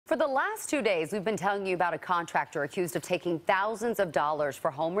For the last 2 days, we've been telling you about a contractor accused of taking thousands of dollars for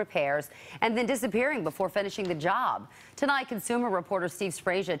home repairs and then disappearing before finishing the job. Tonight, consumer reporter Steve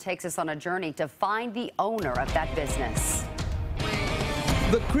Sprasia takes us on a journey to find the owner of that business.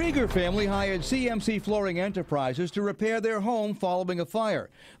 The Krieger family hired CMC Flooring Enterprises to repair their home following a fire.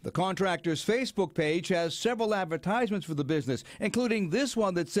 The contractor's Facebook page has several advertisements for the business, including this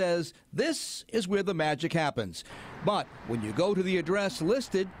one that says, "This is where the magic happens." But when you go to the address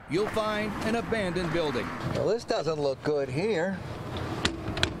listed, you'll find an abandoned building. Well, this doesn't look good here.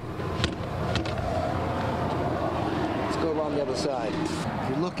 Let's go around the other side.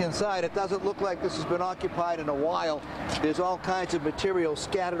 If you look inside, it doesn't look like this has been occupied in a while. There's all kinds of material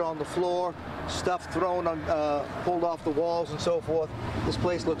scattered on the floor, stuff thrown on, pulled off the walls and so forth. This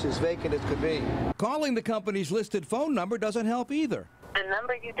place looks as vacant as could be. Calling the company's listed phone number doesn't help either. The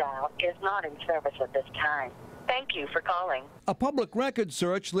number you dialed is not in service at this time. Thank you for calling. A public record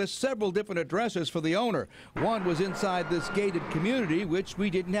search lists several different addresses for the owner. One was inside this gated community, which we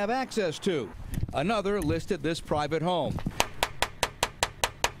didn't have access to. Another listed this private home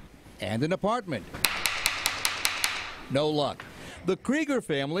and an apartment. No luck. The Krieger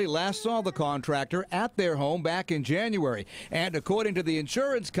family last saw the contractor at their home back in January, and according to the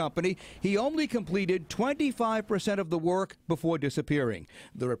insurance company, he only completed 25% of the work before disappearing.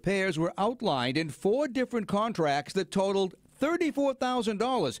 The repairs were outlined in 4 different contracts that totaled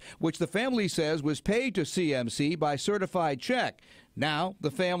 $34,000, which the family says was paid to CMC by certified check. Now,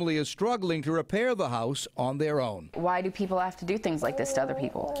 the family is struggling to repair the house on their own. Why do people have to do things like this to other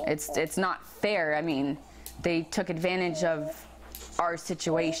people? It's not fair. I mean, they took advantage of our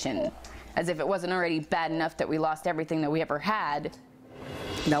situation as if it wasn't already bad enough that we lost everything that we ever had.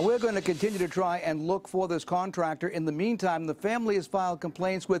 Now, we're going to continue to try and look for this contractor. In the meantime, the family has filed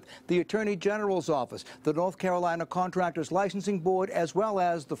complaints with the Attorney General's office, the North Carolina Contractors Licensing Board, as well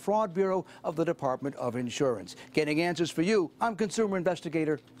as the Fraud Bureau of the Department of Insurance. Getting answers for you, I'm consumer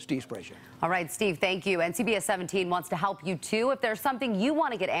investigator Steve Sprasia. All right, Steve, thank you. And CBS 17 wants to help you, too. If there's something you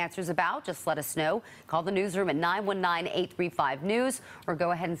want to get answers about, just let us know. Call the newsroom at 919-835-NEWS or go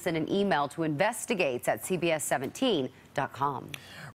ahead and send an email to investigates@cbs17.com.